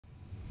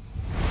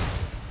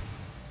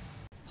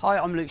Hi,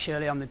 I'm Luke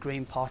Shirley. I'm the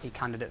Green Party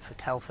candidate for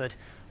Telford.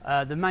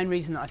 The main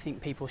reason that I think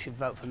people should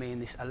vote for me in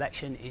this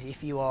election is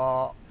if you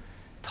are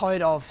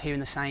tired of hearing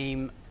the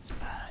same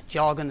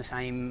jargon, the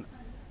same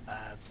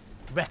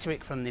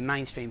rhetoric from the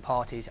mainstream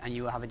parties, and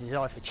you have a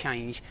desire for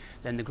change,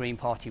 then the Green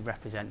Party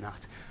represent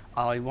that.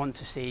 I want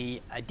to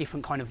see a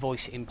different kind of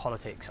voice in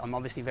politics. I'm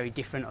obviously very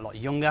different, a lot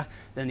younger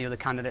than the other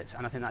candidates,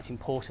 and I think that's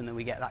important that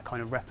we get that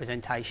kind of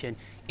representation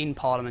in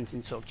Parliament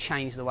and sort of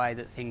change the way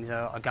that things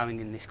are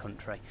going in this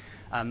country.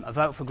 A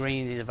vote for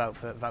Green is a vote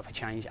for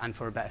change and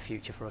for a better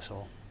future for us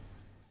all.